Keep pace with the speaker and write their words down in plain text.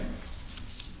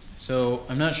So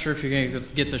I'm not sure if you're going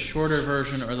to get the shorter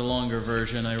version or the longer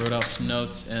version. I wrote out some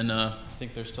notes, and I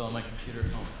think they're still on my computer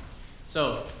at home.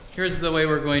 So here's the way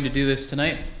we're going to do this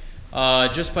tonight.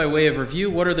 Just by way of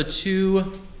review, what are the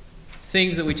two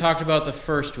things that we talked about the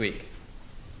first week?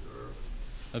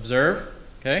 Observe.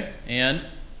 Okay. And?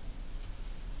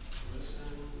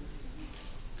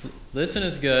 Listen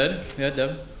is good. Yeah,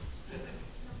 Deb.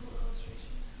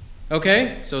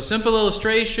 Okay, so simple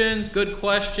illustrations, good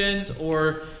questions,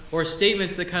 or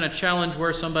statements that kind of challenge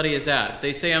where somebody is at. If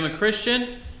they say, I'm a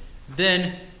Christian,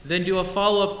 then do a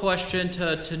follow-up question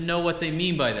to know what they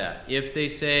mean by that. If they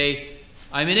say,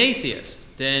 I'm an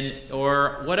atheist, then,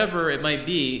 or whatever it might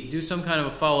be, do some kind of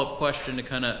a follow-up question to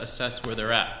kind of assess where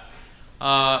they're at.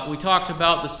 We talked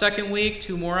about the second week,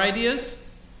 two more ideas.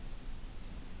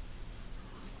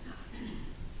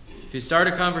 If you start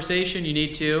a conversation, you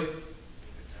need to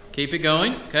keep it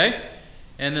going, okay?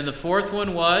 And then the fourth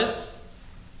one was?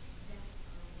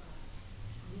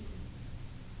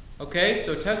 Okay,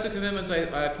 so test of commitments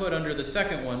I put under the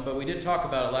second one, but we did talk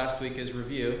about it last week as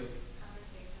review.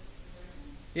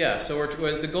 Yeah, so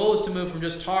the goal is to move from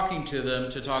just talking to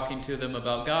them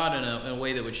about God in a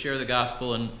way that would share the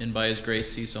gospel and by His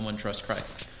grace see someone trust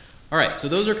Christ. All right, so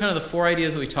those are kind of the four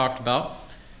ideas that we talked about.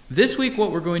 This week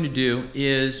what we're going to do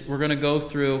is we're going to go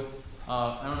through,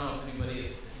 I don't know if anybody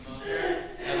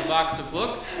has a box of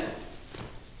books.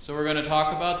 So we're going to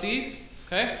talk about these,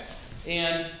 okay?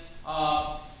 And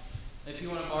if you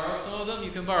want to borrow some of them, you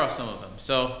can borrow some of them.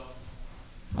 So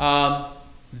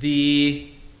the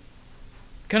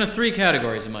kind of three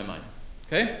categories in my mind,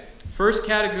 okay? First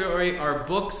category are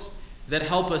books that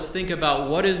help us think about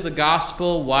what is the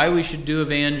gospel, why we should do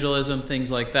evangelism,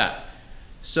 things like that.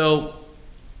 So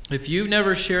if you've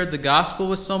never shared the gospel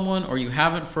with someone, or you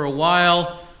haven't for a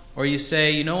while, or you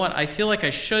say, you know what, I feel like I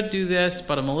should do this,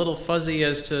 but I'm a little fuzzy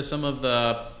as to some of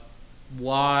the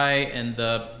why and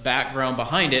the background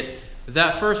behind it,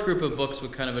 that first group of books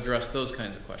would kind of address those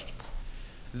kinds of questions.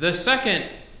 The second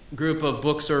group of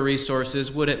books or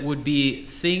resources would be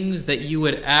things that you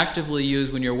would actively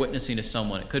use when you're witnessing to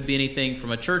someone. It could be anything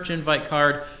from a church invite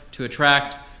card to a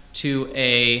tract to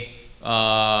a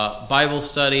Bible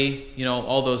study,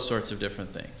 all those sorts of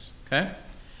different things, okay?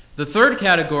 The third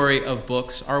category of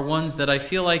books are ones that I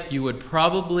feel like you would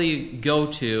probably go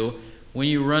to when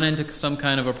you run into some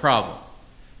kind of a problem.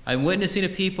 I'm witnessing to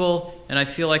people and I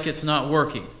feel like it's not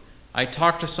working. I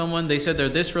talked to someone, they said they're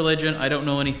this religion, I don't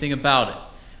know anything about it.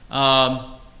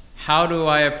 How do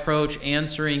I approach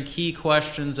answering key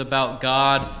questions about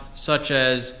God, such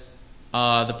as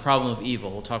the problem of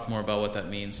evil? We'll talk more about what that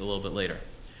means a little bit later.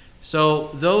 So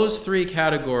those three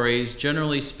categories,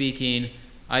 generally speaking,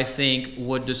 I think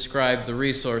would describe the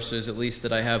resources, at least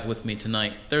that I have with me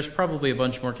tonight. There's probably a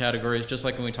bunch more categories, just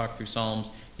like when we talk through Psalms,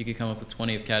 you could come up with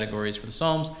 20 categories for the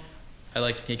Psalms. I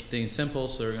like to take things simple,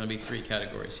 so there are going to be three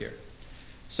categories here.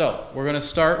 So we're going to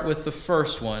start with the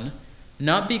first one,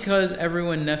 not because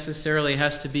everyone necessarily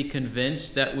has to be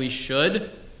convinced that we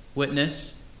should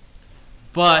witness,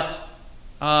 but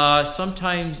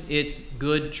sometimes it's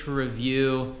good to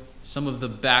review some of the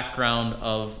background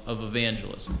of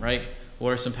evangelism, right? What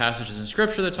are some passages in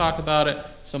Scripture that talk about it?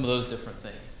 Some of those different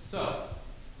things. So,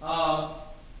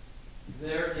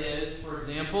 there is, for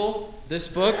example, this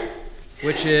book,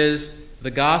 which is The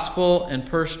Gospel and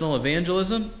Personal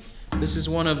Evangelism. This is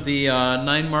one of the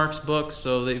 9 Marks books,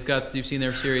 so you've seen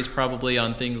their series probably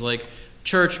on things like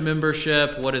church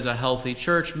membership, what is a healthy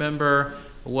church member,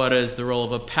 what is the role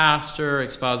of a pastor,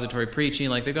 expository preaching,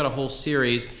 they've got a whole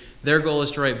series. Their goal is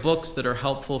to write books that are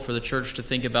helpful for the church to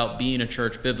think about being a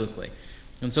church biblically.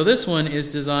 And so this one is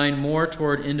designed more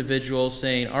toward individuals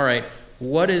saying, all right,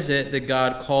 what is it that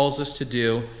God calls us to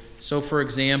do? So, for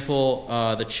example,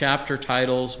 the chapter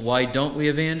titles, Why Don't We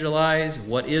Evangelize?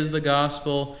 What is the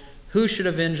Gospel? Who should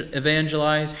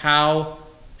evangelize? How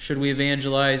should we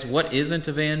evangelize? What isn't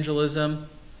evangelism?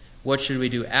 What should we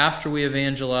do after we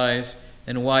evangelize?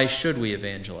 And why should we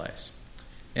evangelize?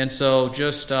 And so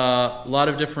just a lot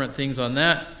of different things on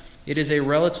that. It is a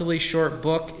relatively short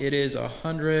book. It is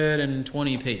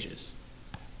 120 pages.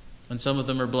 And some of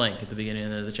them are blank at the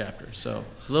beginning of the chapter. So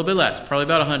a little bit less, probably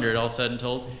about 100 all said and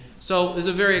told. So it's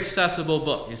a very accessible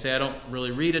book. You say, I don't really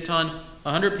read a ton.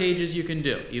 100 pages you can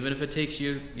do, even if it takes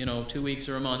you, 2 weeks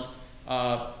or a month.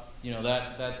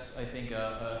 That's, I think,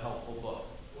 a helpful book.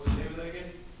 What's the name of that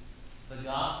again? The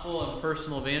Gospel and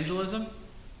Personal Evangelism.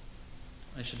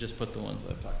 I should just put the ones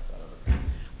that I've talked about over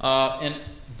here. And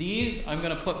these I'm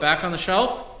going to put back on the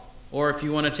shelf, or if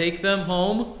you want to take them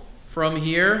home from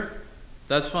here,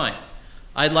 that's fine.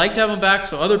 I'd like to have them back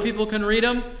so other people can read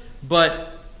them,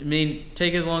 but,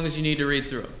 take as long as you need to read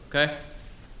through them, okay?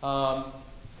 God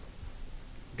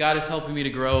is helping me to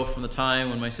grow from the time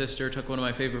when my sister took one of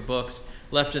my favorite books,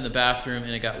 left it in the bathroom,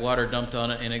 and it got water dumped on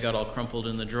it, and it got all crumpled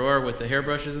in the drawer with the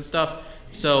hairbrushes and stuff.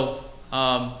 So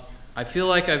I feel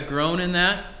like I've grown in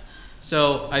that.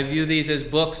 So I view these as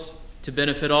books to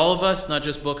benefit all of us, not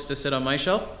just books to sit on my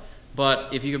shelf.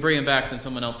 But if you can bring them back, then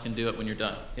someone else can do it when you're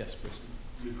done. Yes, Bruce?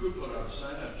 You could put out a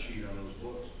sign-up sheet on those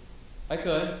books. I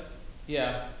could,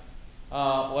 yeah.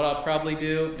 What I'll probably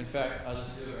do, in fact, I'll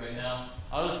just do it right now.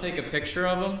 I'll just take a picture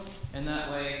of them, and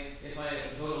that way, if I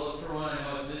go to look for one, I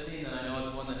know it's missing, then I know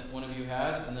it's one that one of you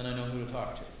has, and then I know who to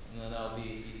talk to, and then that'll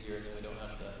be easier, and then we don't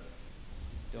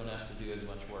have to do as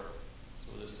much work.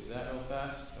 So we'll just do that real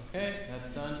fast. Okay,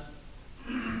 that's done.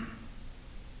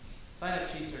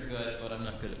 Sign-up sheets are good, but I'm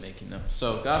not good at making them.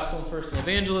 So, gospel and personal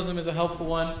evangelism is a helpful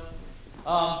one.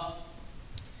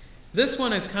 This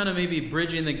one is kind of maybe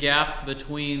bridging the gap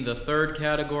between the third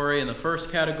category and the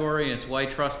first category, and it's why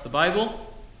trust the Bible.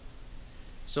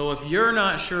 So if you're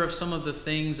not sure of some of the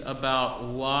things about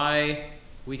why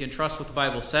we can trust what the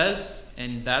Bible says,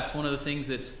 and that's one of the things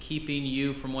that's keeping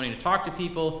you from wanting to talk to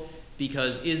people,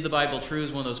 because is the Bible true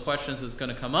is one of those questions that's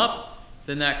going to come up,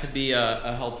 then that could be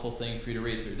a helpful thing for you to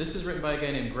read through. This is written by a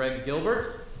guy named Greg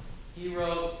Gilbert. He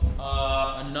wrote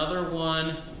another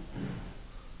one.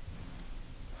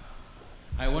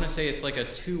 I want to say it's like a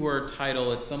 2-word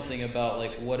title. It's something about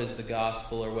like what is the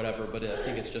gospel or whatever, but I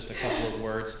think it's just a couple of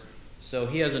words. So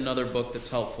he has another book that's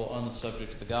helpful on the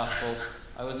subject of the gospel.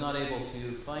 I was not able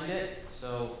to find it,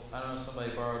 so I don't know if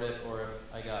somebody borrowed it or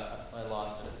if I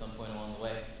lost it at some point along the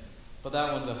way. But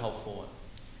that one's a helpful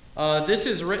one. This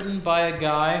is written by a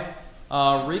guy,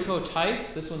 Rico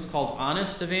Tice. This one's called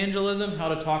Honest Evangelism, How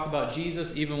to Talk About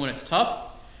Jesus Even When It's Tough.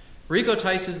 Rico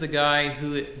Tice is the guy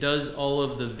who does all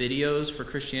of the videos for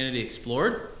Christianity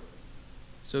Explored.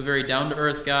 So a very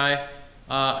down-to-earth guy.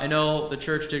 I know the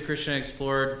church did Christianity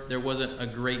Explored. There wasn't a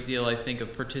great deal, I think,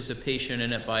 of participation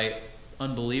in it by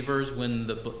unbelievers when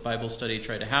the Bible study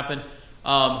tried to happen.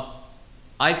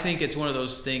 I think it's one of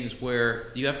those things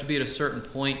where you have to be at a certain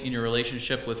point in your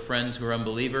relationship with friends who are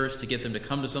unbelievers to get them to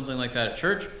come to something like that at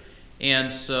church.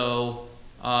 And so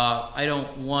I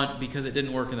don't want, because it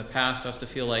didn't work in the past, us to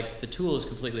feel like the tool is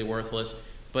completely worthless,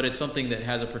 but it's something that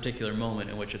has a particular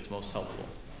moment in which it's most helpful.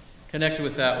 Connected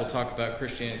with that, we'll talk about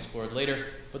Christianity Explored later,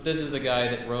 but this is the guy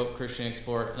that wrote Christianity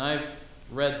Explored, and I've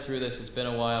read through this. It's been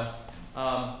a while.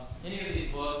 Any of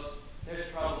these books, there's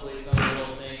probably some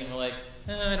little thing, and we're like,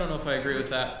 I don't know if I agree with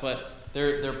that, but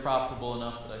they're profitable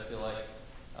enough that I feel like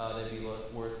they'd be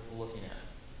worth looking at.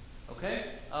 Okay?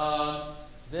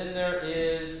 Then there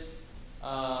is,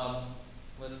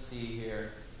 let's see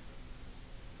here.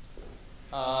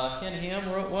 Ken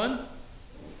Ham wrote one,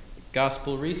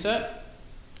 Gospel Reset.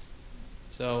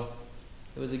 So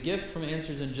it was a gift from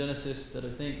Answers in Genesis that I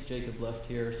think Jacob left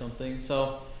here or something.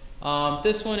 So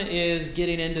this one is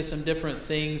getting into some different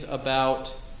things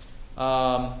about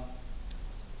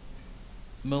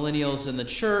millennials in the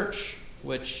church,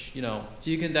 which, so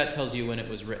that tells you when it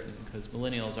was written, because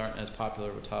millennials aren't as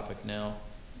popular of a topic now.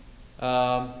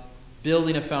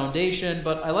 Building a foundation,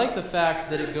 but I like the fact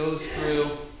that it goes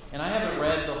through, and I haven't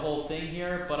read the whole thing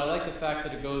here, but I like the fact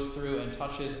that it goes through and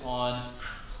touches on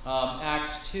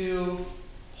Acts 2,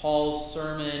 Paul's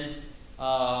sermon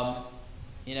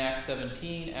in Acts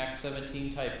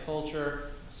 17 type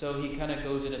culture. So he kind of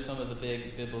goes into some of the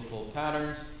big biblical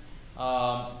patterns.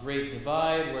 Great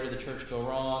Divide, where did the church go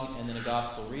wrong, and then a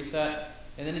gospel reset.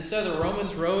 And then instead of the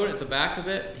Romans road at the back of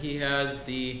it, he has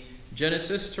the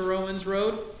Genesis to Romans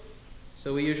road.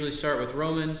 So we usually start with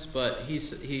Romans, but he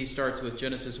starts with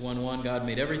Genesis 1:1, God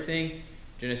made everything.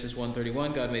 Genesis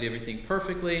 1:31, God made everything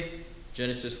perfectly.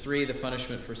 Genesis 3, the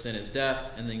punishment for sin is death,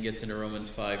 and then gets into Romans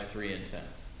 5:3 and 10.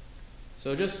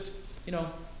 So just,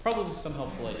 probably some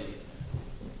helpful ideas.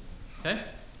 Okay?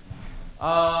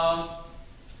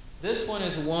 This one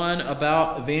is one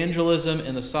about evangelism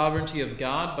and the sovereignty of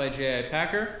God by J.I.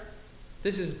 Packer.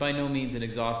 This is by no means an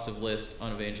exhaustive list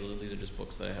on evangelism. These are just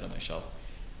books that I had on my shelf.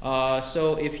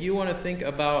 So if you want to think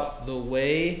about the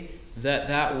way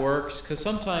that works, because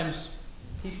sometimes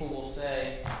people will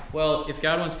say, well, if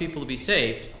God wants people to be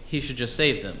saved, he should just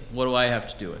save them. What do I have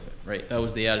to do with it? Right? That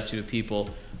was the attitude of people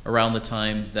around the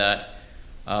time that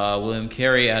William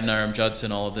Carey, Adoniram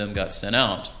Judson, all of them got sent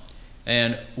out.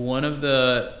 And one of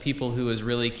the people who was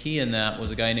really key in that was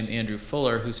a guy named Andrew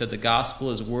Fuller, who said the gospel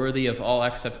is worthy of all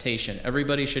acceptation.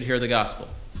 Everybody should hear the gospel.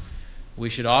 We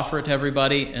should offer it to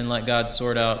everybody and let God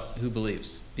sort out who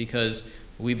believes. Because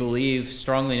we believe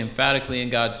strongly and emphatically in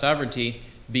God's sovereignty.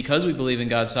 Because we believe in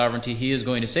God's sovereignty, he is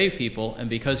going to save people. And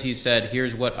because he said,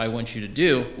 here's what I want you to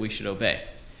do, we should obey.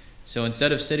 So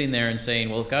instead of sitting there and saying,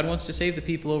 well, if God wants to save the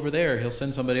people over there, he'll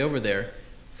send somebody over there,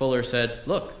 Fuller said,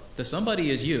 look, the somebody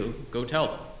is you, go tell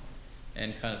them.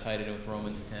 And kind of tied it in with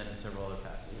Romans 10 and several other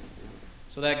passages.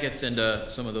 So that gets into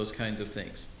some of those kinds of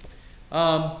things.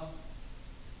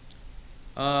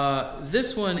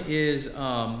 This one is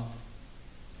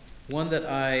one that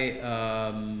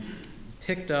I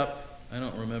picked up, I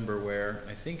don't remember where,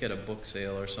 I think at a book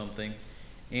sale or something.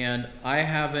 And I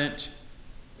haven't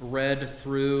read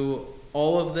through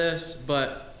all of this,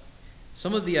 but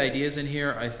some of the ideas in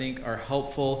here I think are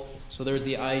helpful. So there's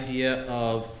the idea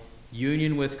of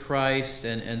union with Christ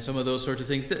and some of those sorts of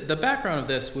things. The background of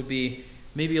this would be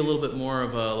maybe a little bit more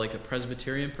of a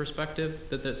Presbyterian perspective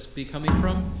that's be coming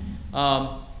from.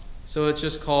 So it's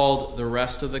just called The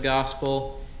Rest of the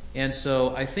Gospel. And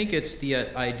so I think it's the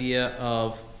idea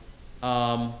of,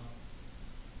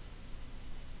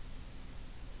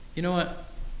 you know what?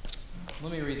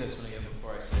 Let me read this one again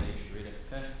before I say you should read it,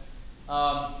 okay?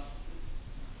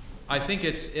 I think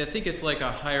it's like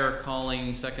a higher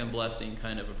calling, second blessing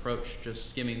kind of approach, just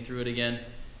skimming through it again.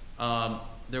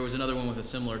 There was another one with a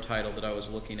similar title that I was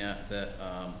looking at that,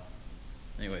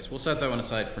 anyways, we'll set that one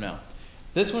aside for now.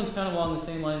 This one's kind of along the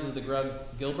same lines as the Greg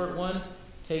Gilbert one,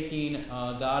 taking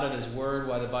God at his word,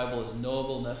 why the Bible is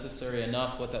knowable, necessary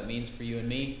enough, what that means for you and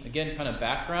me. Again, kind of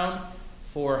background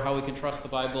for how we can trust the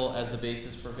Bible as the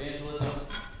basis for evangelism,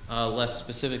 less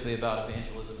specifically about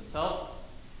evangelism itself.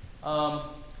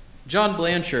 John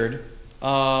Blanchard,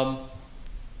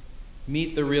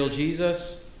 Meet the Real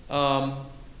Jesus.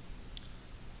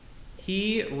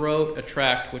 He wrote a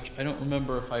tract, which I don't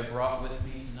remember if I brought with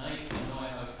me tonight. I know I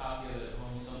have a copy of it at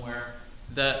home somewhere.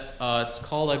 That it's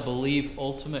called, I believe,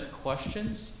 Ultimate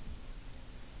Questions.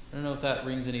 I don't know if that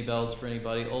rings any bells for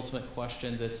anybody. Ultimate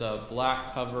Questions. It's a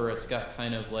black cover. It's got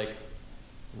kind of like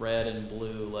red and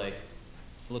blue, like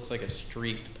it looks like a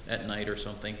streak at night or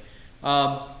something.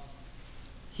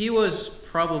 He was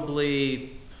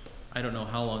probably, I don't know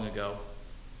how long ago,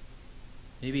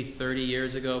 maybe 30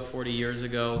 years ago, 40 years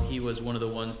ago, he was one of the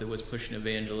ones that was pushing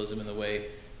evangelism in the way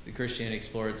that Christianity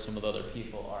Explored some of the other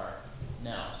people are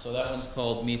now. So that one's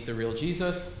called Meet the Real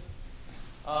Jesus.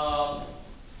 I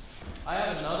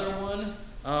have another one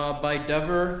by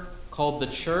Dever called The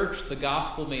Church, the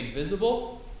Gospel Made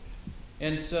Visible.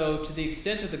 And so to the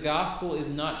extent that the gospel is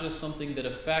not just something that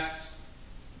affects,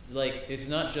 like it's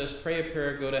not just pray a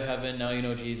prayer, go to heaven, now you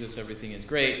know Jesus, everything is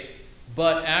great,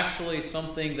 but actually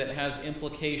something that has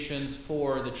implications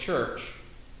for the church.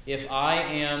 If I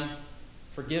am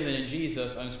forgiven in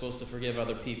Jesus, I'm supposed to forgive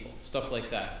other people, stuff like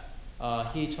that.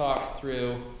 He talks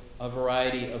through a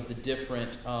variety of the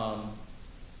different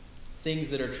things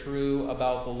that are true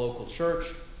about the local church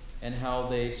and how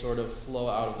they sort of flow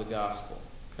out of the gospel.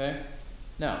 Okay?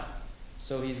 Now,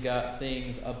 so he's got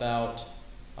things about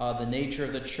the nature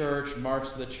of the church,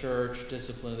 marks of the church,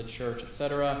 discipline of the church,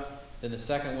 etc. Then the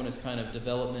second one is kind of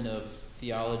development of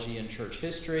theology and church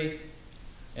history.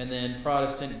 And then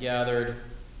Protestant gathered,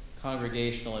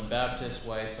 congregational, and Baptist,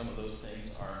 why some of those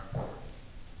things are important.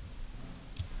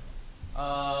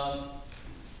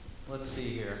 Let's see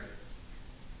here.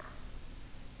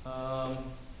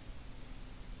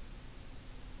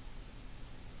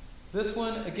 This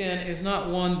one, again, is not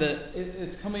one that,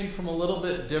 it's coming from a little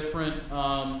bit different,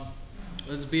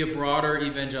 let's be a broader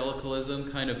evangelicalism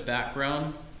kind of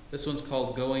background. This one's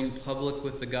called Going Public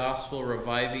with the Gospel,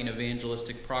 Reviving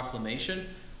Evangelistic Proclamation.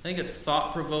 I think it's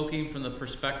thought-provoking from the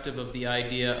perspective of the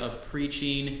idea of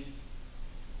preaching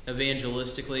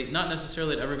evangelistically. Not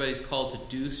necessarily that everybody's called to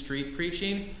do street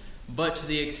preaching, but to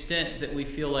the extent that we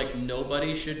feel like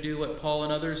nobody should do what Paul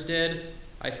and others did,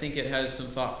 I think it has some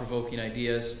thought-provoking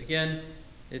ideas. Again,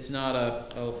 it's not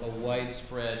a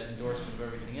widespread endorsement of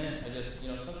everything in it. I just,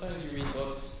 sometimes you read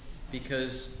books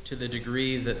because to the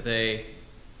degree that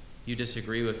you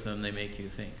disagree with them, they make you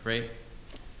think, right?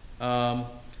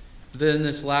 Then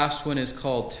this last one is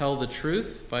called Tell the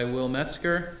Truth by Will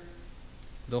Metzger.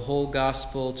 The Whole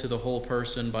Gospel to the Whole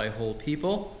Person by Whole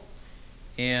People.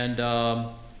 And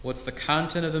what's the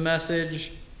content of the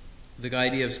message? The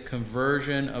idea of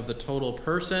conversion of the total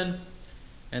person.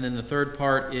 And then the third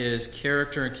part is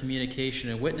character and communication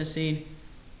and witnessing.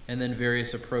 And then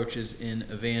various approaches in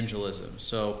evangelism.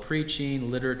 So preaching,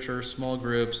 literature, small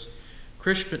groups,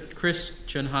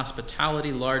 Christian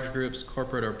hospitality, large groups,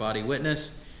 corporate or body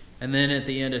witness. And then at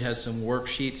the end it has some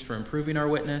worksheets for improving our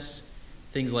witness.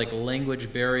 Things like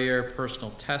language barrier, personal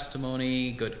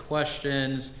testimony, good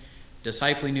questions,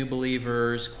 discipling new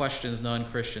believers, questions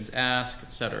non-Christians ask,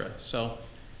 etc. So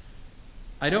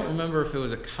I don't remember if it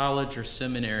was a college or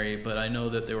seminary, but I know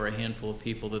that there were a handful of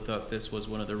people that thought this was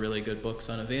one of the really good books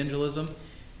on evangelism.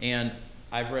 And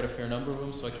I've read a fair number of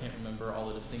them, so I can't remember all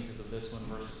the distinctives of this one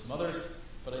versus some others,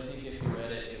 but I think if you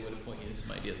read it, it would point you to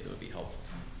some ideas that would be helpful.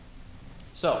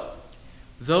 So,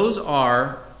 those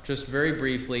are, just very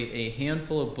briefly, a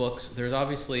handful of books. There's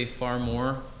obviously far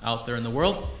more out there in the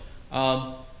world.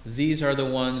 These are the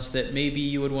ones that maybe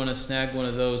you would want to snag one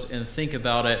of those and think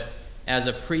about it as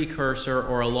a precursor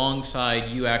or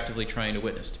alongside you actively trying to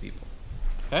witness to people.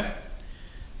 Okay?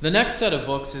 The next set of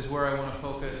books is where I want to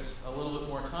focus a little bit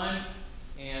more time,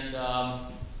 and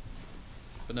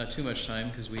but not too much time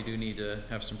because we do need to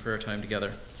have some prayer time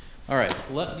together. All right,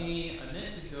 let me a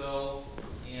minute to go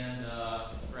and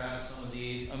grab some of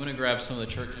these. I'm going to grab some of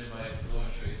the church invites because I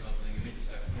want to show you something. Give me a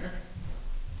second here.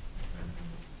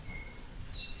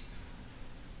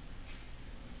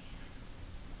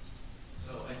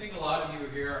 So I think a lot of you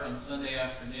are here on Sunday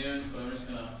afternoon, but I'm just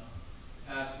going to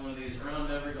pass one of these around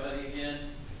to everybody again.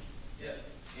 Yep.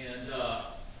 And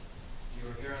you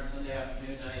were here on Sunday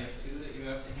afternoon. Now you have two that you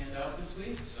have to hand out this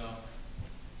week. So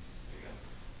there you go.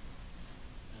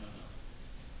 I don't know.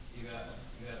 You got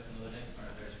another day? All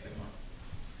right, there's a good one.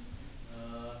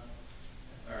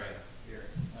 All right, here.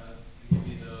 Give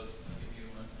me those. I'll give you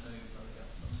one. I know you probably got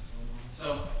some.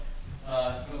 So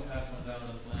go pass one down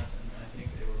to the plants, and I think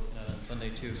they were looking at it on Sunday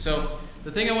too. So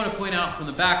the thing I want to point out from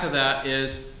the back of that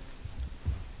is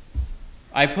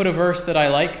I put a verse that I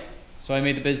like. So I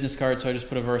made the business card, so I just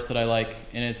put a verse that I like,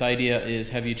 and its idea is,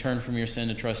 have you turned from your sin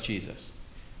to trust Jesus?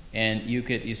 And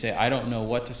you say, I don't know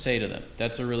what to say to them.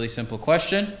 That's a really simple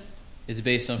question. It's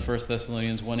based on 1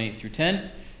 Thessalonians 1:8 through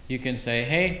 10. You can say,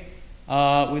 hey,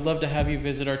 we'd love to have you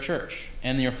visit our church.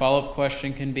 And your follow-up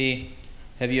question can be,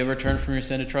 have you ever turned from your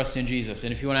sin to trust in Jesus?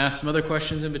 And if you want to ask some other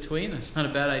questions in between, that's not a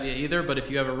bad idea either, but if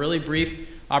you have a really brief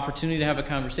opportunity to have a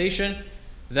conversation,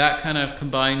 that kind of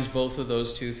combines both of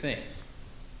those two things.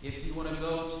 If you want to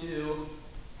go to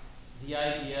the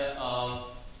idea of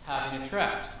having a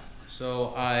tract.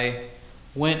 So I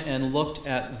went and looked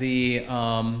at the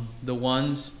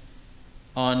ones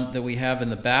that we have in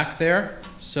the back there.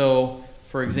 So,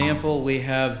 for example, we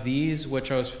have these, which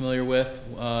I was familiar with,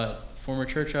 former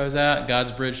church I was at,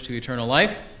 God's Bridge to Eternal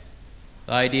Life.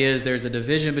 The idea is there's a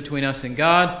division between us and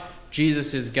God.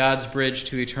 Jesus is God's bridge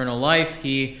to eternal life.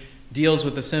 He deals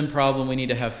with the sin problem. We need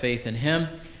to have faith in Him.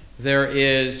 There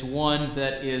is one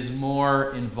that is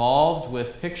more involved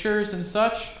with pictures and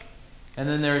such. And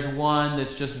then there's one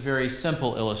that's just very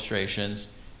simple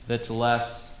illustrations that's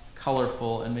less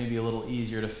colorful and maybe a little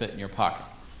easier to fit in your pocket.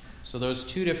 So those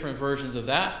two different versions of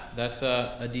that. That's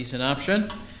a decent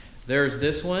option. There's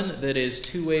this one that is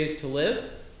 2 ways to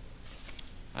live.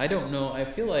 I don't know. I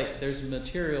feel like there's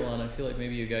material on it. I feel like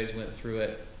maybe you guys went through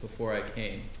it before I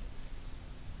came.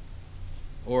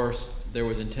 Or there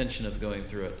was intention of going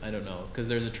through it. I don't know. Because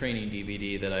there's a training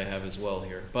DVD that I have as well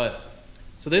here.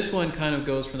 So this one kind of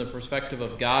goes from the perspective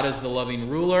of God as the loving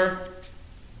ruler.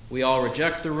 We all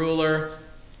reject the ruler.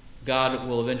 God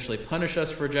will eventually punish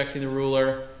us for rejecting the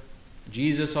ruler.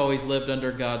 Jesus always lived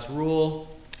under God's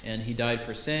rule, and He died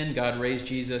for sin. God raised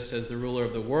Jesus as the ruler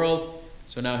of the world.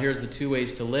 So now here's the 2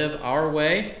 ways to live. Our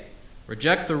way,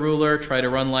 reject the ruler, try to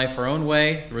run life our own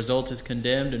way. The result is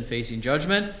condemned and facing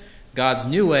judgment. God's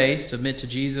new way, submit to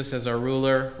Jesus as our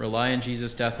ruler, rely on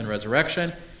Jesus' death and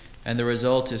resurrection, and the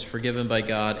result is forgiven by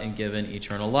God and given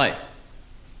eternal life.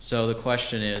 So the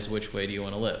question is, which way do you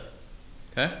want to live?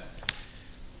 Okay?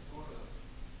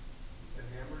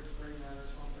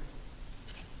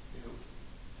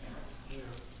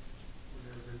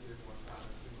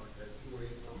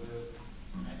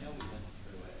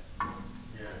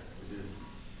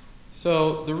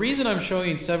 So the reason I'm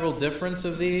showing several different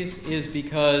of these is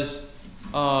because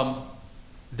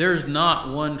there's not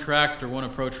one tract or one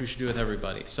approach we should do with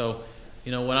everybody. So,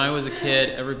 when I was a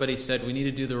kid, everybody said we need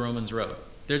to do the Romans road.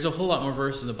 There's a whole lot more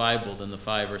verses in the Bible than the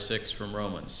 5 or 6 from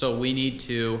Romans. So we need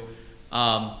to,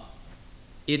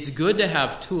 it's good to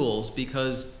have tools,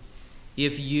 because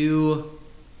if you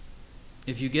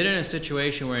get in a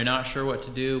situation where you're not sure what to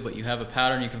do, but you have a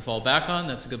pattern you can fall back on,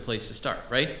 that's a good place to start,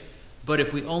 right? But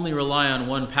if we only rely on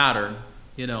one pattern,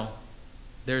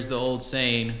 there's the old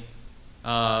saying,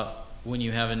 when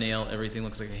you have a nail, everything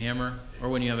looks like a hammer. Or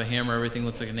when you have a hammer, everything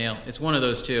looks like a nail. It's one of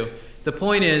those two. The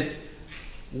point is,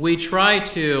 we try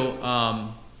to,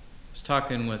 I was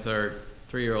talking with our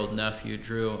 3-year-old nephew,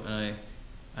 Drew, and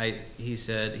he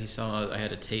said he saw I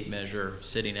had a tape measure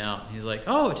sitting out. He's like,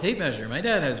 oh, a tape measure. My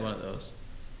dad has one of those.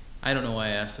 I don't know why I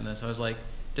asked him this. I was like,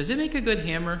 does it make a good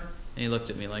hammer? And he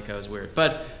looked at me like I was weird.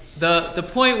 But the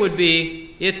point would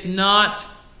be, it's not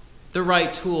the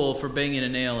right tool for banging a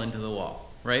nail into the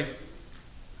wall, right?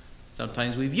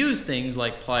 Sometimes we've used things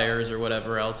like pliers or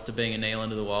whatever else to bang a nail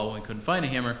into the wall when we couldn't find a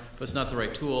hammer, but it's not the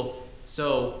right tool.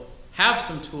 So have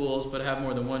some tools, but have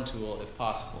more than one tool if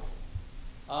possible.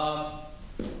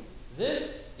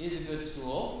 This is a good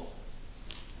tool.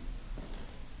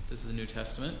 This is a New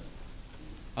Testament.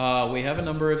 We have a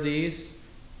number of these.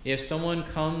 If someone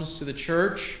comes to the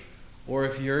church, or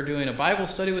if you're doing a Bible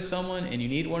study with someone and you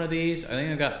need one of these, I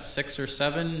think I've got 6 or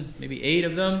 7, maybe 8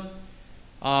 of them.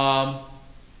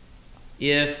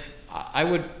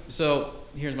 So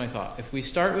here's my thought. If we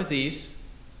start with these,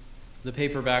 the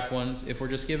paperback ones, if we're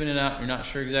just giving it out, you're not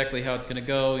sure exactly how it's going to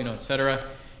go, etc.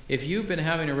 If you've been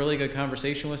having a really good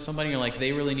conversation with somebody, you're like,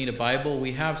 they really need a Bible,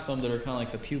 we have some that are kind of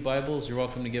like the Pew Bibles. You're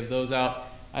welcome to give those out.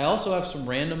 I also have some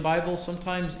random Bibles.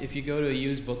 Sometimes if you go to a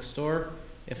used bookstore,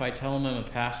 if I tell them I'm a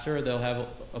pastor, they'll have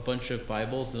a bunch of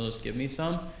Bibles, and they'll just give me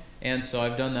some. And so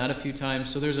I've done that a few times.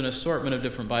 So there's an assortment of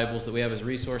different Bibles that we have as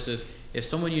resources. If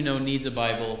someone needs a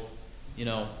Bible,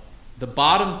 the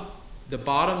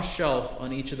bottom shelf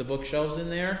on each of the bookshelves in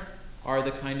there are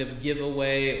the kind of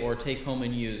giveaway or take home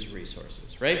and use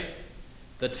resources, right?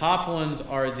 The top ones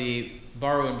are the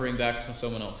borrow and bring back so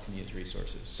someone else can use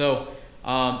resources. So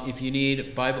if you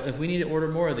need Bible, if we need to order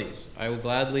more of these, I will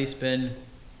gladly spend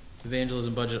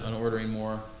evangelism budget on ordering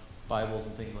more Bibles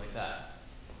and things like that.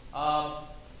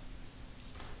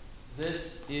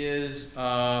 This is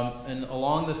and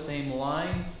along the same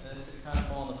lines, and this is kind of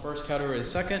fall in the first category. The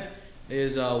second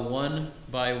is One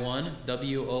by One,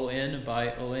 WON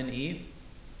by ONE.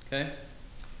 Okay,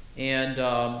 and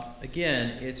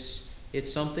again, it's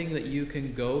something that you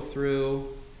can go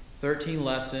through 13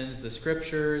 lessons, the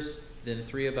scriptures, then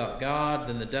 3 about God,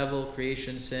 then the devil,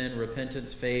 creation, sin,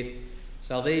 repentance, faith,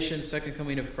 salvation, second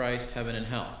coming of Christ, heaven and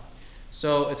hell.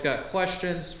 So it's got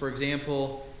questions. For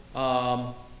example,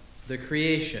 the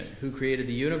creation. Who created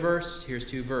the universe? Here's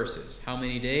 2 verses. How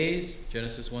many days?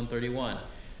 Genesis 1:31.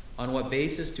 On what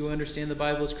basis do I understand the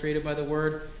Bible is created by the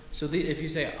Word? So if you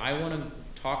say, I want to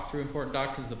talk through important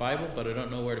doctrines of the Bible, but I don't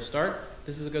know where to start,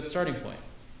 this is a good starting point.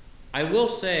 I will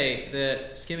say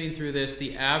that skimming through this,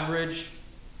 the average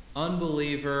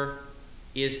unbeliever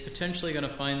is potentially going to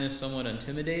find this somewhat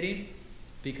intimidating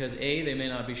because A, they may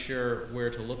not be sure where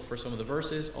to look for some of the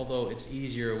verses, although it's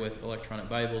easier with electronic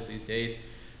Bibles these days.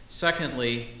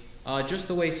 Secondly, just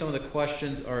the way some of the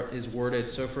questions is worded.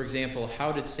 So, for example,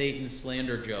 how did Satan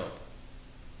slander Job?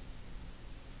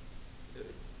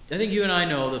 I think you and I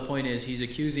know the point is he's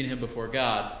accusing him before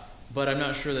God, but I'm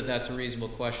not sure that that's a reasonable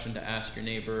question to ask your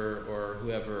neighbor or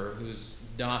whoever who's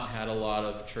not had a lot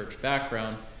of church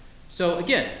background. So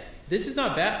again, this is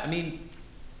not bad. I mean,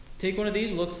 take one of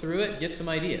these, look through it, get some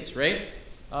ideas, right?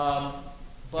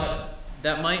 But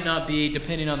that might not be,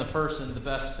 depending on the person, the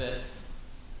best fit.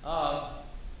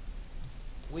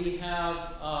 We have,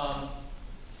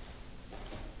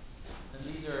 and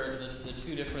these are the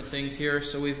 2 different things here.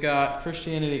 So we've got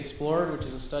Christianity Explored, which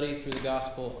is a study through the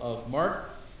Gospel of Mark.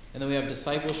 And then we have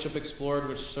Discipleship Explored,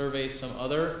 which surveys some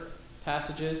other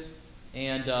passages.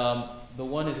 And the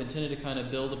one is intended to kind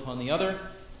of build upon the other.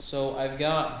 So I've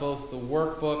got both the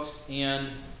workbooks and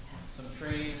some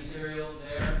training materials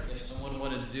there. If someone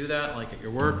wanted to do that, like at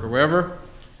your work or wherever,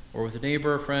 or with a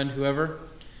neighbor, a friend, whoever.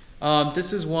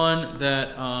 This is one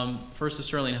that First of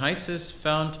Sterling Heights has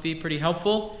found to be pretty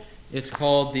helpful. It's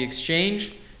called The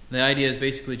Exchange. The idea is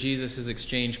basically Jesus has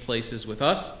exchanged places with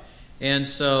us. And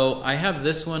so I have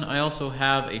this one. I also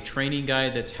have a training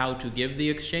guide that's how to give the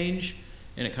exchange,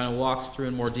 and it kind of walks through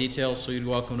in more detail, so you're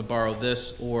welcome to borrow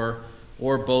this or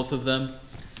both of them.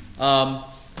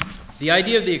 The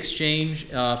idea of the exchange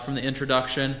from the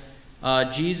introduction,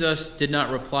 Jesus did not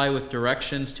reply with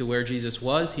directions to where Jesus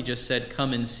was. He just said,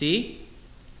 come and see.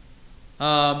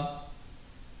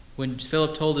 When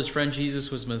Philip told his friend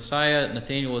Jesus was Messiah,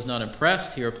 Nathanael was not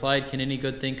impressed. He replied, can any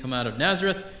good thing come out of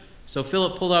Nazareth? So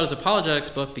Philip pulled out his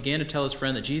apologetics book, began to tell his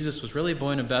friend that Jesus was really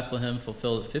born in Bethlehem,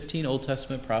 fulfilled 15 Old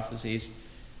Testament prophecies.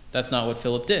 That's not what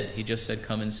Philip did. He just said,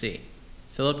 come and see.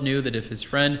 Philip knew that if his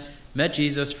friend met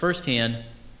Jesus firsthand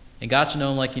and got to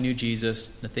know him like he knew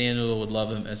Jesus, Nathanael would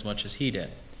love him as much as he did.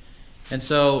 And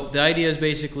so the idea is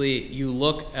basically you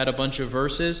look at a bunch of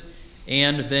verses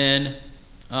and then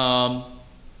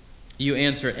you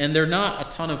answer it. And they're not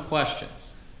a ton of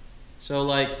questions. So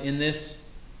like in this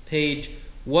page,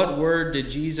 what word did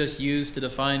Jesus use to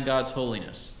define God's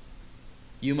holiness?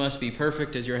 You must be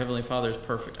perfect as your Heavenly Father is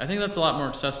perfect. I think that's a lot more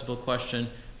accessible question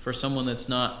for someone that's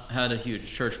not had a huge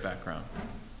church background.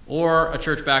 Or a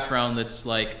church background that's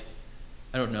like,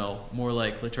 I don't know, more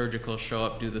like liturgical, show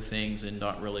up, do the things, and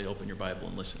not really open your Bible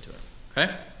and listen to it.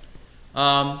 Okay?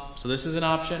 So this is an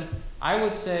option. I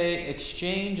would say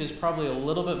exchange is probably a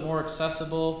little bit more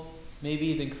accessible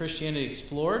maybe than Christianity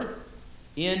Explored,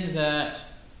 in that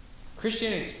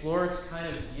Christianity Explored is kind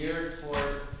of geared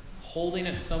toward holding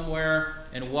it somewhere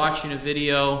and watching a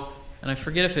video, and I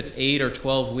forget if it's 8 or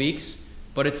 12 weeks,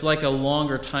 but it's like a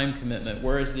longer time commitment,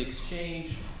 whereas the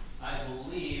Exchange, I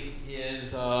believe,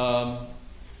 is, trying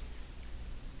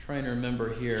to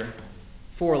remember here,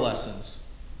 4 lessons.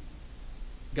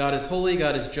 God is holy,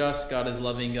 God is just, God is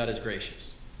loving, God is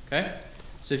gracious. Okay?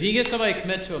 So if you get somebody to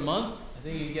commit to a month, I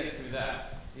think you can get through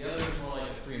that. The other is more like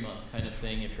a 3-month kind of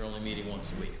thing if you're only meeting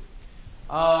once a week.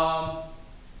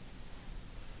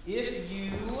 If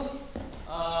you,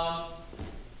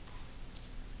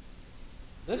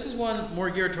 this is one more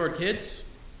geared toward kids,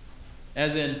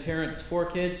 as in parents for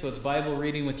kids, so it's Bible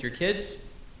reading with your kids.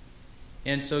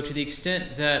 And so to the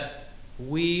extent that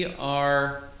we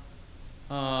are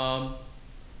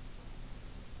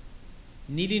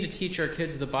needing to teach our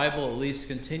kids the Bible, at least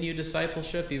continue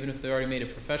discipleship, even if they already made a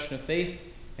profession of faith.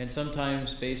 And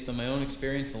sometimes, based on my own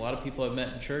experience, a lot of people I've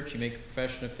met in church, you make a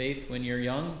profession of faith when you're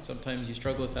young. Sometimes you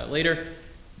struggle with that later.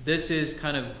 This is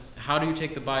kind of how do you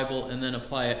take the Bible and then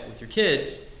apply it with your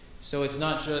kids, so it's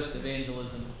not just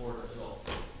evangelism for adults.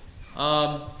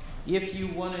 If you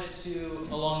wanted to,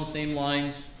 along the same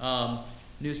lines,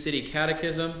 New City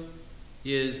Catechism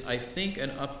is, I think,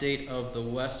 an update of the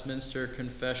Westminster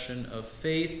Confession of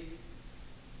Faith.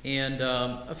 And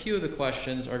a few of the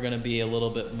questions are going to be a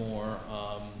little bit more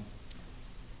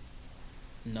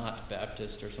not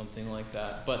Baptist or something like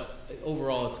that. But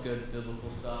overall, it's good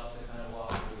biblical stuff to kind of walk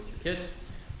through with your kids.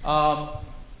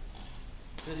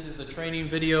 This is the training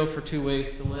video for 2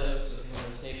 Ways to Live. So if you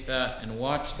want to take that and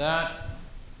watch that.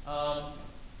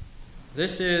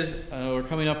 This is, we're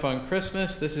coming up on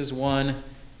Christmas. This is one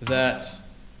that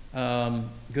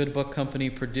Good Book Company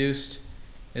produced.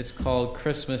 It's called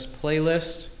Christmas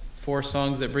Playlist, 4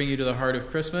 songs that bring you to the heart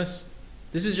of Christmas.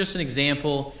 This is just an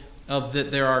example of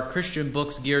that there are Christian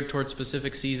books geared towards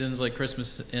specific seasons like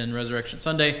Christmas and Resurrection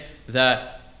Sunday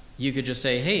that you could just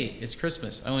say, hey, it's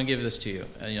Christmas. I want to give this to you,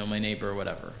 my neighbor or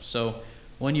whatever. So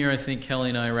one year I think Kelly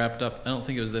and I wrapped up, I don't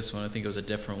think it was this one, I think it was a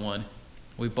different one.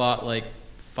 We bought like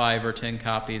 5 or 10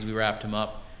 copies, we wrapped them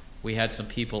up. We had some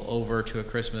people over to a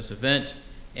Christmas event,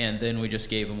 and then we just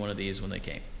gave them one of these when they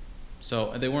came.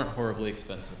 So they weren't horribly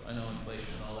expensive. I know inflation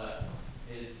and all that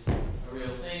is a real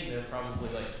thing. They're probably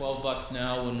like $12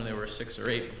 now when they were 6 or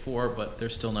 8 before, but they're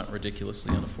still not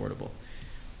ridiculously unaffordable.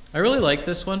 I really like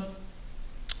this one.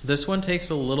 This one takes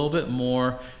a little bit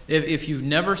more. If you've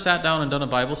never sat down and done a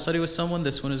Bible study with someone,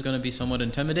 this one is going to be somewhat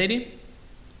intimidating.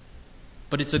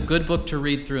 But it's a good book to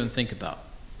read through and think about.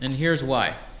 And here's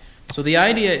why. So the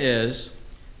idea is,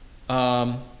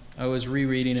 I was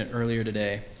rereading it earlier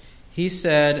today. He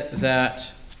said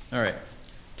that,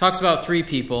 talks about 3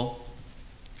 people.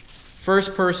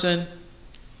 First person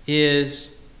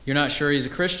is, you're not sure he's a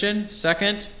Christian.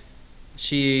 Second,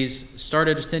 she's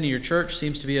started attending your church,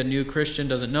 seems to be a new Christian,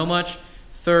 doesn't know much.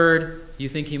 Third, you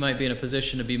think he might be in a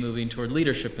position to be moving toward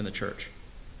leadership in the church.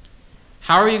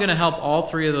 How are you going to help all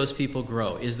 3 of those people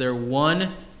grow? Is there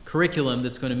one curriculum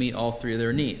that's going to meet all 3 of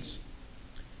their needs?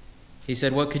 He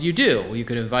said, what could you do? Well, you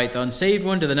could invite the unsaved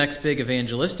one to the next big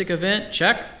evangelistic event.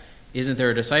 Check. Isn't there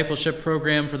a discipleship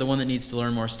program for the one that needs to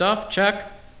learn more stuff? Check.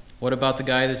 What about the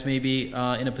guy that's maybe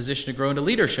in a position to grow into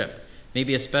leadership?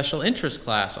 Maybe a special interest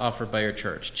class offered by your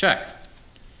church? Check.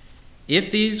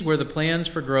 If these were the plans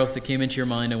for growth that came into your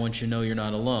mind, I want you to know you're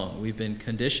not alone. We've been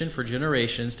conditioned for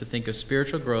generations to think of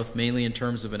spiritual growth mainly in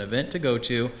terms of an event to go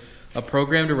to, a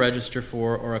program to register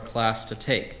for, or a class to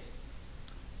take.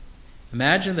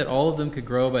 Imagine that all of them could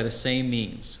grow by the same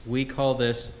means. We call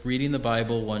this reading the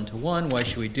Bible one-to-one. Why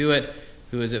should we do it?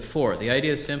 Who is it for? The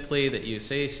idea is simply that you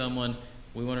say to someone,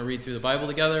 we want to read through the Bible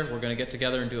together. We're going to get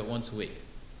together and do it once a week.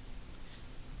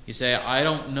 You say, I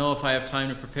don't know if I have time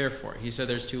to prepare for it. He said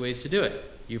there's 2 ways to do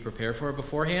it. You prepare for it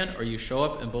beforehand, or you show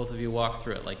up and both of you walk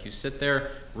through it. Like you sit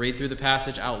there, read through the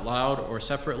passage out loud or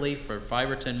separately for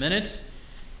 5 or 10 minutes,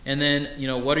 and then,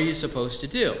 what are you supposed to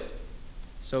do?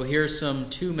 So here's some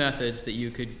 2 methods that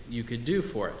you could do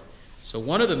for it. So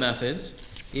one of the methods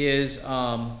is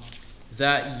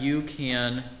that you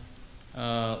can,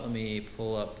 let me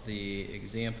pull up the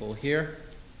example here.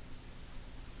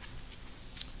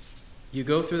 You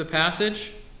go through the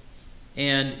passage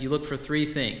and you look for 3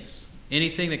 things.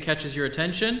 Anything that catches your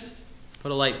attention,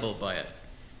 put a light bulb by it.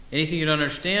 Anything you don't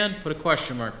understand, put a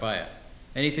question mark by it.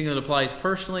 Anything that applies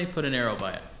personally, put an arrow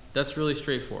by it. That's really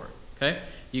straightforward. Okay?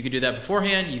 You could do that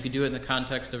beforehand. You could do it in the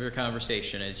context of your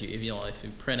conversation, if you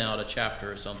print out a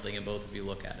chapter or something and both of you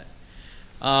look at it.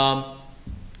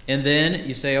 And then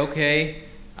you say, okay,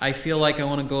 I feel like I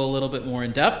want to go a little bit more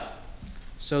in depth.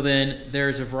 So then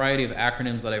there's a variety of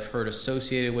acronyms that I've heard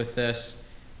associated with this.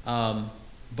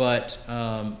 But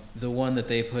the one that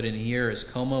they put in here is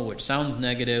COMA, which sounds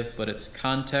negative, but it's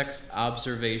context,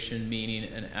 observation, meaning,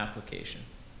 and application.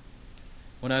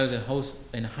 When I was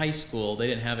in high school, they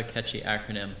didn't have a catchy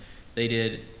acronym. They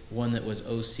did one that was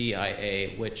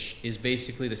OCIA, which is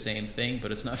basically the same thing,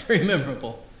 but it's not very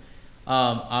memorable.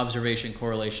 Observation,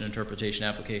 correlation, interpretation,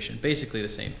 application, basically the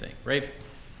same thing, right?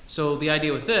 So the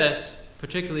idea with this,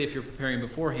 particularly if you're preparing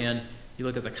beforehand, you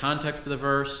look at the context of the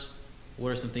verse, what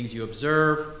are some things you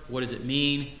observe, what does it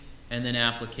mean, and then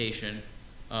application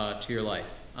to your life.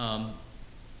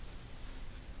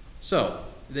 So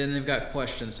then they've got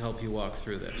questions to help you walk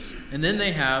through this. And then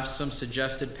they have some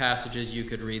suggested passages you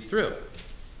could read through.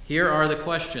 Here are the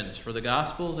questions for the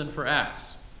Gospels and for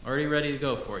Acts. Already ready to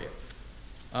go for you.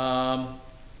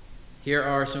 Here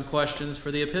are some questions for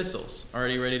the epistles.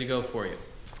 Already ready to go for you.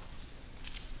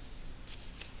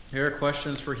 Here are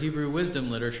questions for Hebrew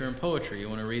wisdom, literature, and poetry. You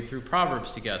want to read through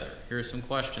Proverbs together. Here are some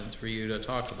questions for you to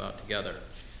talk about together.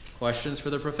 Questions for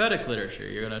the prophetic literature.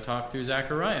 You're going to talk through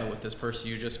Zechariah with this person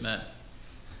you just met.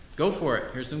 Go for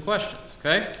it. Here's some questions,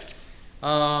 okay?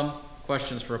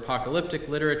 Questions for apocalyptic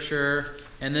literature.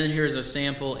 And then here's a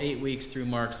sample, 8 weeks through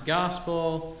Mark's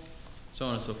Gospel, so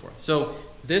on and so forth. So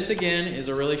this, again, is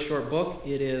a really short book.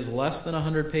 It is less than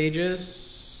 100 pages.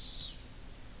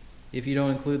 If you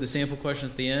don't include the sample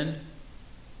questions at the end,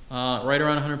 right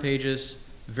around 100 pages,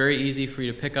 very easy for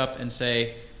you to pick up and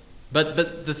say,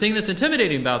 but the thing that's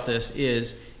intimidating about this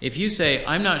is if you say,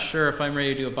 I'm not sure if I'm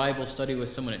ready to do a Bible study with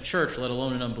someone at church, let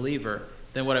alone an unbeliever,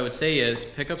 then what I would say is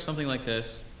pick up something like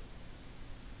this,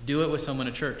 do it with someone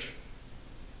at church.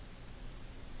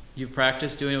 You've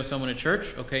practiced doing it with someone at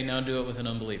church, okay, now do it with an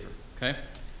unbeliever, okay?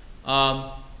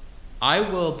 I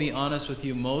will be honest with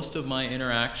you, most of my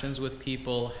interactions with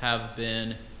people have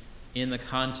been in the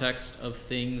context of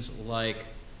things like,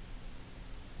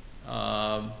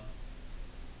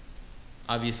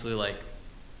 obviously like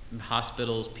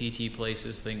hospitals, PT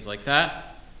places, things like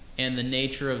that. And the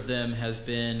nature of them has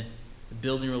been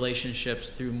building relationships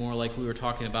through more like we were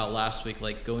talking about last week,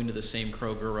 like going to the same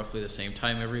Kroger roughly the same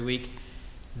time every week.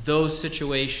 Those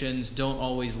situations don't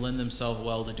always lend themselves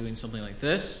well to doing something like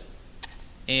this.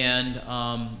 And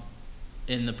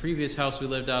in the previous house we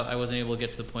lived out, I wasn't able to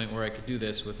get to the point where I could do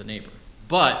this with a neighbor.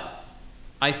 But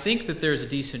I think that there's a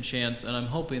decent chance, and I'm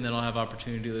hoping that I'll have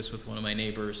opportunity to do this with one of my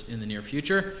neighbors in the near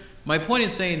future. My point in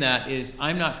saying that is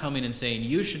I'm not coming and saying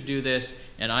you should do this,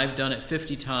 and I've done it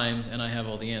 50 times, and I have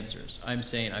all the answers. I'm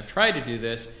saying I've tried to do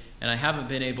this, and I haven't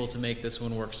been able to make this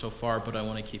one work so far, but I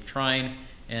want to keep trying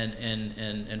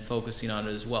and focusing on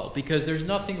it as well. Because there's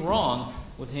nothing wrong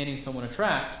with handing someone a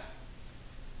tract,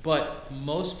 but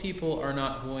most people are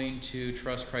not going to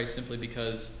trust Christ simply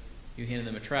because you handed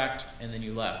them a tract and then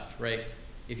you left, right?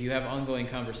 If you have ongoing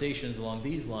conversations along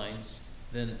these lines,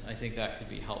 then I think that could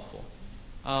be helpful.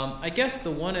 I guess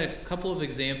a couple of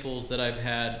examples that I've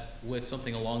had with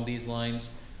something along these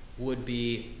lines would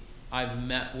be I've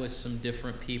met with some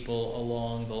different people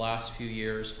along the last few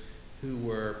years who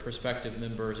were prospective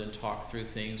members and talked through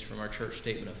things from our church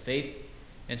statement of faith.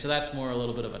 And so that's more a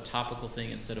little bit of a topical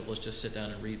thing instead of let's just sit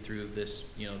down and read through this,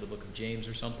 the book of James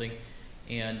or something.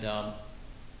 And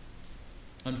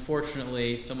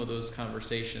unfortunately, some of those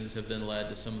conversations have then led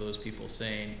to some of those people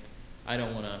saying, I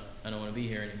don't want to be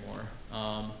here anymore.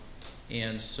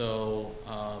 And so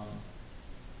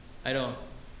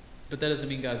but that doesn't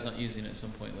mean God's not using it at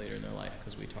some point later in their life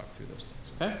because we talk through those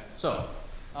things. Okay? So,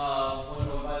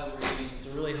 Bible reading.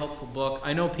 It's a really helpful book.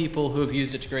 I know people who have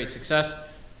used it to great success.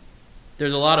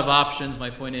 There's a lot of options. My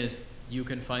point is you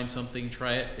can find something,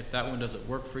 try it. If that one doesn't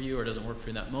work for you or doesn't work for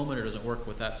you in that moment or doesn't work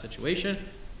with that situation,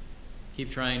 keep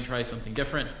trying, try something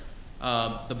different.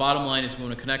 The bottom line is we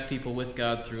want to connect people with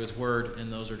God through His Word,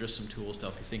 and those are just some tools to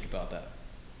help you think about that.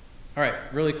 All right,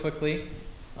 really quickly,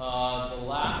 the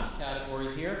last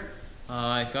category here.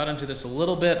 I got into this a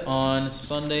little bit on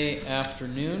Sunday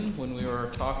afternoon when we were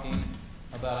talking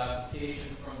about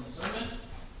application from the sermon.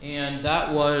 And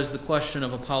that was the question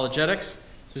of apologetics. So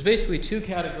there's basically two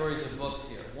categories of books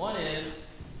here. One is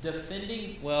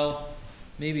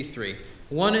maybe three.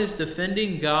 One is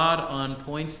defending God on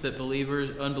points that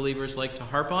unbelievers like to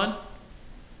harp on.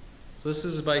 So this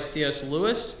is by C.S.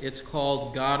 Lewis. It's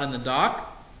called God in the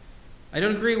Dock. I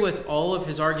don't agree with all of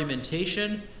his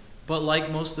argumentation, but like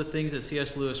most of the things that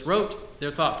C.S. Lewis wrote,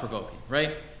 they're thought-provoking,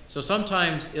 right? So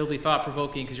sometimes it'll be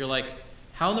thought-provoking because you're like,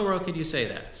 how in the world could you say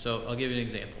that? So I'll give you an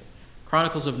example.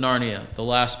 Chronicles of Narnia, the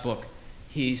last book,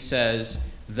 he says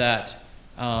that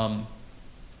all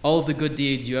of the good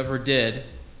deeds you ever did,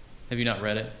 have you not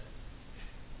read it?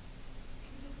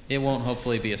 It won't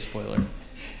hopefully be a spoiler.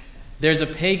 There's a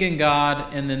pagan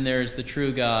god, and then there's the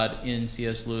true God in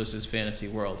C.S. Lewis's fantasy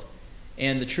world.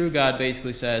 And the true God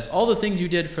basically says, all the things you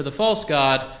did for the false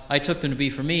God, I took them to be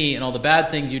for me, and all the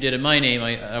bad things you did in my name,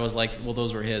 I was like, well,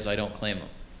 those were his, I don't claim them.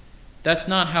 That's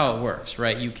not how it works,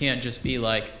 right? You can't just be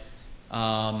like,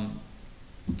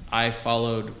 I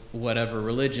followed whatever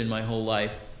religion my whole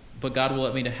life, but God will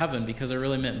let me to heaven because I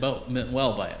really meant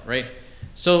well by it, right?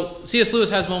 So C.S.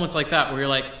 Lewis has moments like that where you're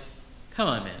like, come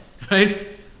on, man, right?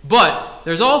 But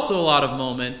there's also a lot of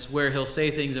moments where he'll say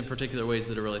things in particular ways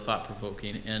that are really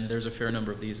thought-provoking, and there's a fair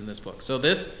number of these in this book. So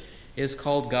this is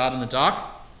called God in the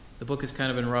Dock. The book is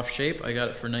kind of in rough shape. I got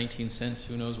it for 19 cents,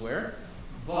 who knows where.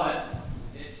 But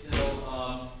it's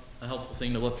still a helpful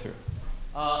thing to look through.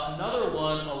 Another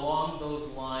one along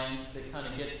those lines that kind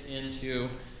of gets into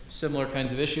similar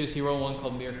kinds of issues, he wrote one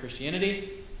called Mere Christianity.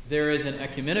 There is an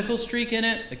ecumenical streak in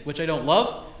it, which I don't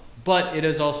love, but it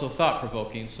is also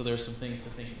thought-provoking, so there's some things to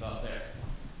think about there.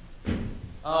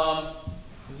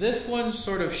 This one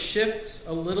sort of shifts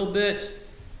a little bit,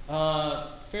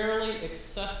 fairly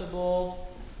accessible,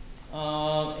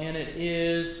 and it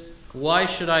is, why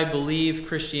should I believe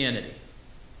Christianity?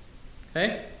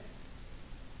 Okay?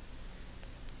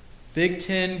 Big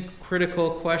 10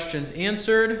 critical questions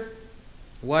answered.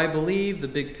 Why believe? The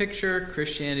big picture.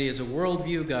 Christianity is a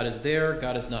worldview. God is there.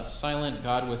 God is not silent.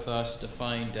 God with us.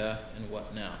 Define death and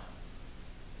what now?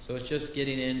 So it's just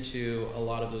getting into a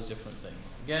lot of those different things.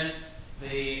 Again,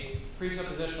 the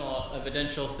presuppositional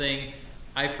evidential thing,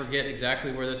 I forget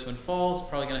exactly where this one falls.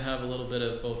 Probably going to have a little bit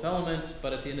of both elements,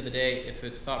 but at the end of the day, if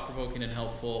it's thought-provoking and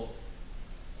helpful,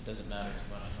 it doesn't matter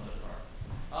too much on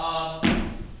the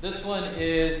part. This one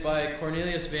is by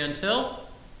Cornelius Van Til.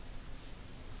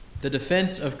 The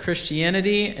Defense of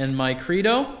Christianity and My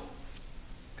Credo.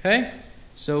 Okay?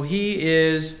 So he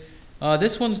is,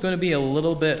 this one's going to be a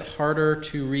little bit harder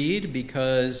to read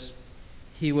because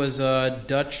he was a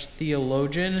Dutch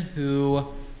theologian who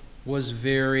was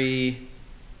very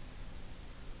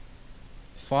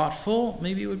thoughtful,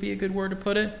 maybe would be a good word to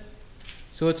put it.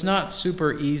 So it's not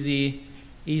super easy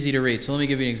to read. So let me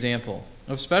give you an example.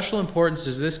 Of special importance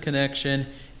is this connection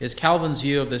is Calvin's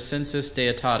view of the sensus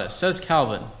deitatis. Says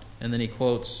Calvin. And then he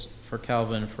quotes for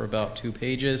Calvin for about 2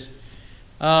 pages.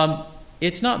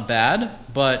 It's not bad,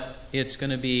 but it's going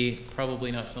to be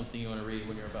probably not something you want to read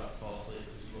when you're about to fall asleep.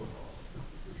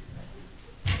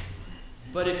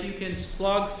 But if you can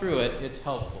slog through it, it's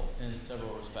helpful in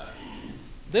several respects.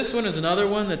 This one is another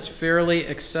one that's fairly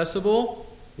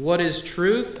accessible. What is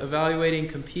truth? Evaluating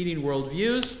competing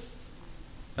worldviews.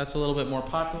 That's a little bit more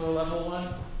popular level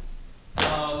one.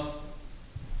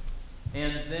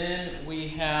 And then we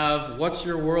have What's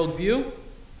Your Worldview?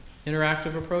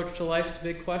 Interactive approach to life's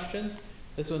big questions.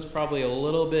 This one's probably a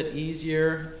little bit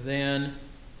easier than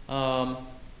the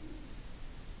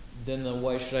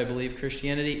Why Should I Believe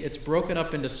Christianity. It's broken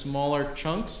up into smaller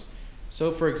chunks. So,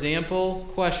 for example,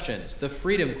 questions. The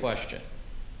freedom question.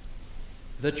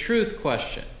 The truth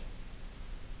question.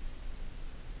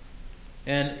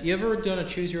 And you ever done a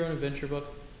choose your own adventure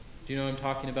book? Do you know what I'm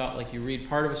talking about? Like you read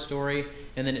part of a story,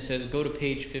 and then it says go to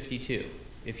page 52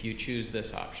 if you choose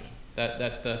this option.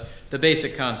 That's the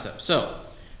basic concept. So,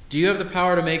 do you have the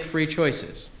power to make free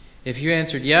choices? If you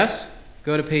answered yes,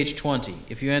 go to page 20.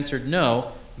 If you answered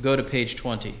no, go to page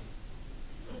 20.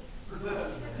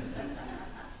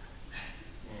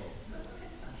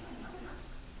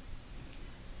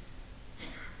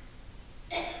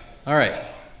 All right.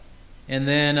 And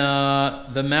then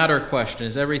the matter question.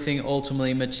 Is everything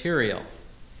ultimately material?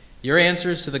 Your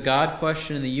answers to the God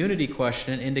question and the unity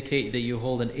question indicate that you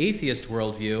hold an atheist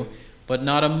worldview, but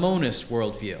not a monist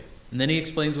worldview. And then he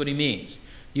explains what he means.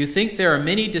 You think there are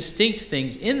many distinct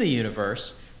things in the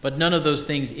universe, but none of those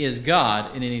things is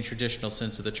God in any traditional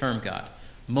sense of the term God.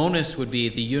 Monist would be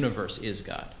the universe is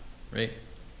God, right?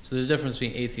 So there's a difference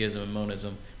between atheism and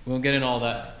monism. We won't get into all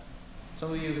that.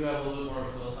 Some of you who have a little bit more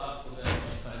philosophical bent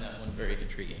might find that one very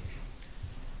intriguing.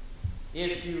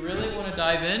 If you really want to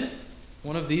dive in,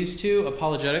 one of these two,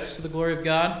 Apologetics to the Glory of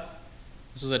God.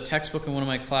 This was a textbook in one of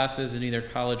my classes in either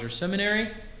college or seminary,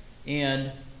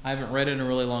 and I haven't read it in a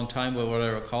really long time, but what I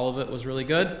recall of it was really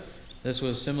good. This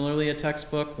was similarly a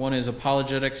textbook. One is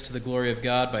Apologetics to the Glory of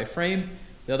God by Frame.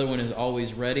 The other one is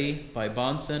Always Ready by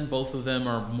Bonson. Both of them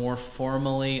are more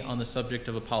formally on the subject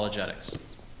of apologetics.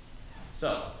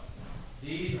 So,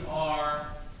 these are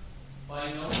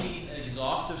by no means an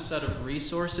exhaustive set of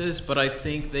resources, but I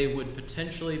think they would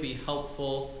potentially be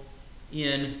helpful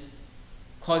in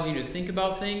causing you to think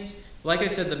about things. Like I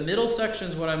said, the middle section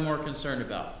is what I'm more concerned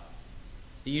about.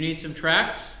 You need some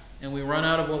tracts, and we run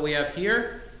out of what we have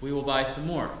here, we will buy some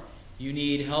more. you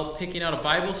need help picking out a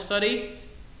Bible study,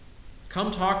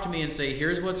 come talk to me and say,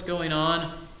 here's what's going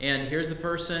on, and here's the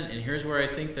person, and here's where I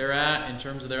think they're at in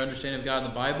terms of their understanding of God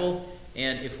and the Bible.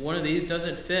 And if one of these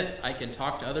doesn't fit, I can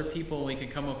talk to other people and we can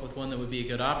come up with one that would be a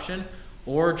good option.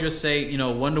 Or just say,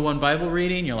 one-to-one Bible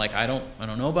reading. You're like, I don't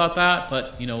know about that,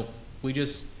 but, we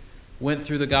just went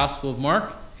through the Gospel of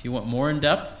Mark. If you want more in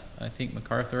depth, I think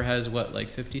MacArthur has,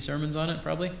 50 sermons on it,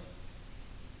 probably?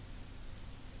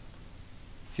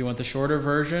 If you want the shorter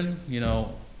version,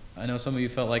 I know some of you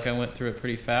felt like I went through it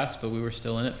pretty fast, but we were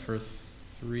still in it for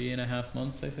 3.5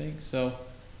 months, I think. So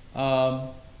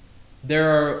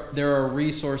there are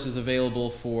resources available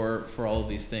for all of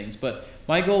these things. But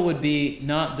my goal would be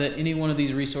not that any one of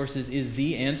these resources is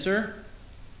the answer,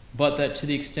 but that to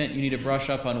the extent you need to brush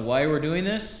up on why we're doing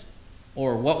this,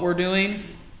 or what we're doing,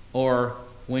 or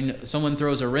when someone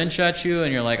throws a wrench at you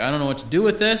and you're like, I don't know what to do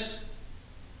with this,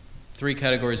 3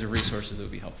 categories of resources that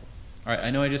would be helpful. All right,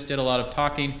 I know I just did a lot of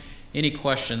talking. Any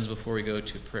questions before we go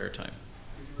to prayer time?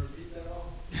 Could you repeat that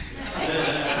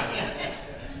all?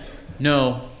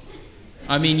 No.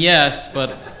 I mean, yes,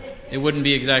 but it wouldn't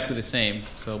be exactly the same.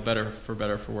 So better for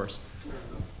worse.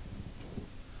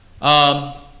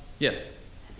 Yes.